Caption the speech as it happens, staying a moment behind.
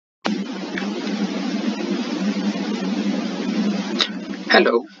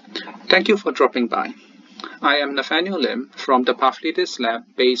Hello, thank you for dropping by. I am Nathaniel Lim from the PathLeaders Lab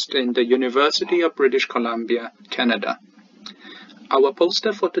based in the University of British Columbia, Canada. Our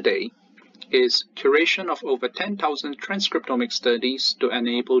poster for today is Curation of over 10,000 transcriptomic studies to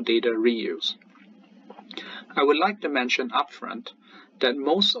enable data reuse. I would like to mention upfront that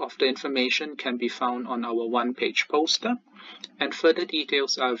most of the information can be found on our one-page poster, and further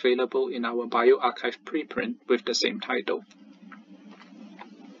details are available in our bioRxiv preprint with the same title.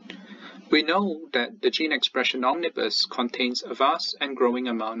 We know that the gene expression omnibus contains a vast and growing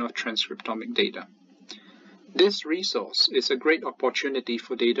amount of transcriptomic data. This resource is a great opportunity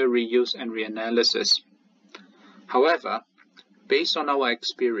for data reuse and reanalysis. However, based on our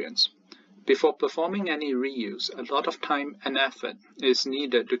experience, before performing any reuse, a lot of time and effort is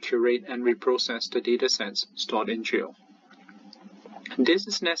needed to curate and reprocess the datasets stored in GEO. This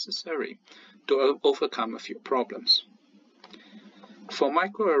is necessary to overcome a few problems. For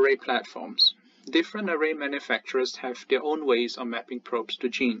microarray platforms, different array manufacturers have their own ways of mapping probes to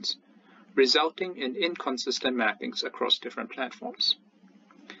genes, resulting in inconsistent mappings across different platforms.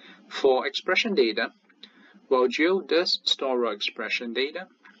 For expression data, while GEO does store raw expression data,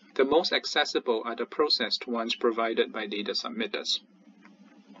 the most accessible are the processed ones provided by data submitters.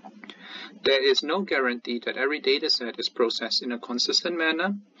 There is no guarantee that every dataset is processed in a consistent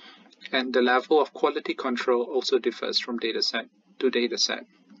manner, and the level of quality control also differs from dataset to dataset.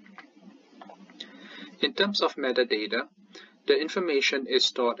 In terms of metadata, the information is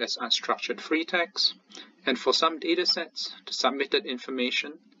stored as unstructured free text, and for some datasets, the submitted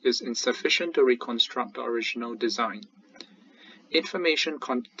information is insufficient to reconstruct the original design. Information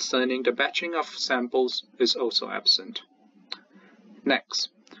concerning the batching of samples is also absent. Next,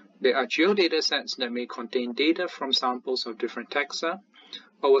 there are geodatasets that may contain data from samples of different taxa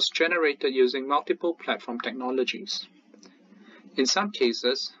or was generated using multiple platform technologies. In some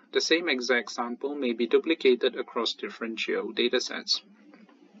cases, the same exact sample may be duplicated across different GEO datasets.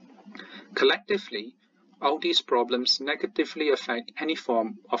 Collectively, all these problems negatively affect any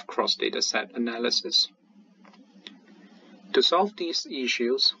form of cross-dataset analysis. To solve these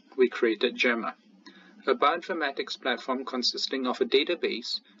issues, we created GEMMA, a bioinformatics platform consisting of a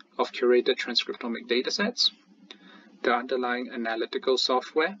database of curated transcriptomic datasets, the underlying analytical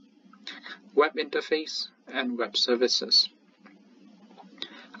software, web interface, and web services.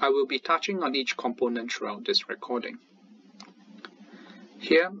 I will be touching on each component throughout this recording.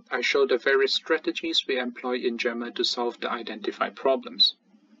 Here, I show the various strategies we employ in GEMMA to solve the identified problems.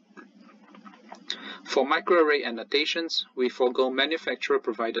 For microarray annotations, we forego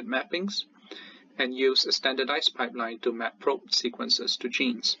manufacturer-provided mappings and use a standardized pipeline to map probe sequences to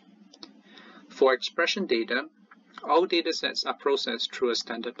genes. For expression data, all datasets are processed through a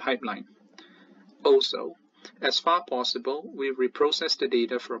standard pipeline. Also, as far possible, we reprocess the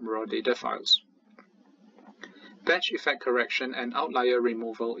data from raw data files. Batch effect correction and outlier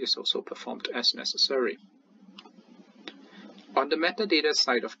removal is also performed as necessary. On the metadata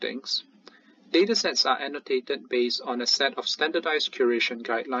side of things, datasets are annotated based on a set of standardized curation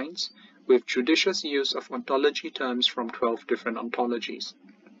guidelines with judicious use of ontology terms from 12 different ontologies.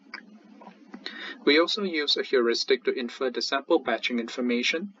 We also use a heuristic to infer the sample batching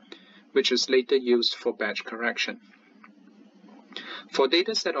information, which is later used for batch correction. For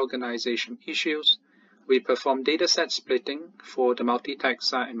dataset organization issues, we perform dataset splitting for the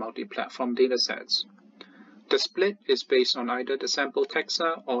multi-taxa and multi-platform datasets. The split is based on either the sample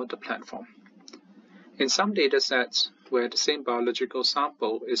taxa or the platform. In some datasets, where the same biological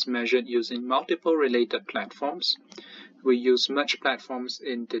sample is measured using multiple related platforms, we use merged platforms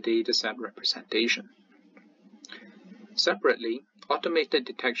in the dataset representation. Separately, automated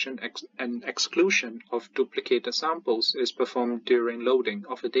detection and exclusion of duplicated samples is performed during loading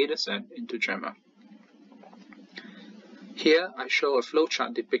of a dataset into GEMMA. Here, I show a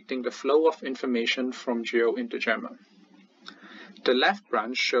flowchart depicting the flow of information from GEO into GEMMA. The left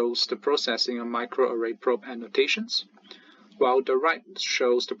branch shows the processing of microarray probe annotations, while the right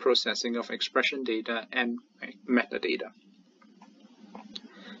shows the processing of expression data and metadata.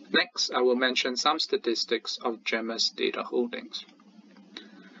 Next, I will mention some statistics of GEMMA's data holdings.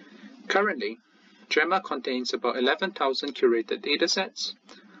 Currently, GEMMA contains about 11,000 curated datasets,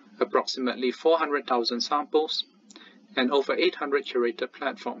 approximately 400,000 samples, and over 800 curated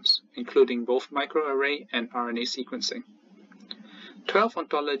platforms, including both microarray and RNA sequencing. 12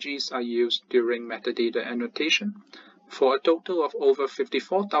 ontologies are used during metadata annotation, for a total of over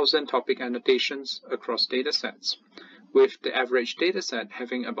 54,000 topic annotations across datasets, with the average dataset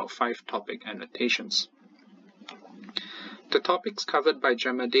having about 5 topic annotations. The topics covered by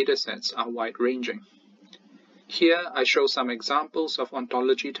GEMMA datasets are wide-ranging. Here I show some examples of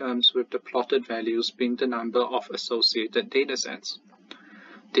ontology terms with the plotted values being the number of associated datasets.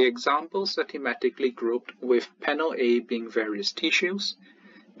 The examples are thematically grouped, with panel A being various tissues,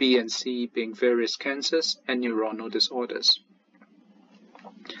 B and C being various cancers and neuronal disorders.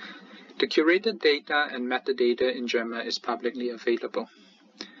 The curated data and metadata in JAMA is publicly available.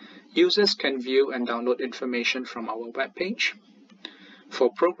 Users can view and download information from our webpage. For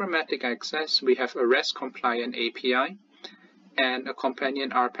programmatic access, we have a REST-compliant API and a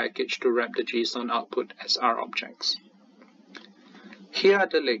companion R package to wrap the JSON output as R objects. Here are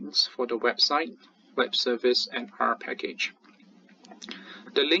the links for the website, web service, and R package.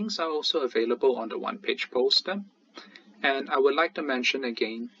 The links are also available on the one-page poster, and I would like to mention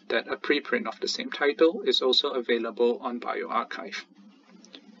again that a preprint of the same title is also available on bioRxiv.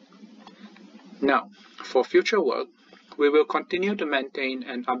 Now, for future work, we will continue to maintain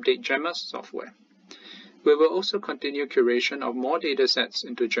and update JAMA software. We will also continue curation of more datasets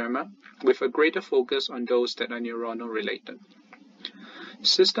into JAMA with a greater focus on those that are neuronal related.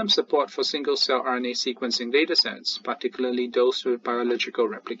 System support for single-cell RNA sequencing datasets, particularly those with biological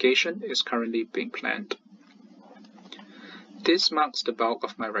replication, is currently being planned. This marks the bulk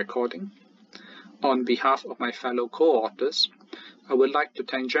of my recording. On behalf of my fellow co-authors, I would like to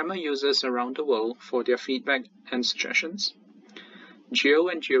thank JAMA users around the world for their feedback and suggestions, Geo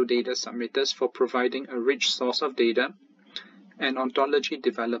and Geodata submitters for providing a rich source of data, and ontology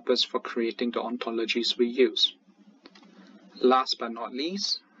developers for creating the ontologies we use. Last but not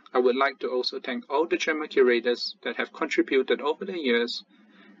least, I would like to also thank all the JAMA curators that have contributed over the years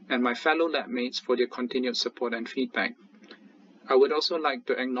and my fellow lab mates for their continued support and feedback. I would also like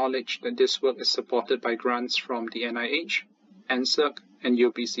to acknowledge that this work is supported by grants from the NIH, NSERC, and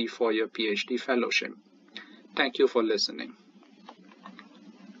UBC for your PhD fellowship. Thank you for listening.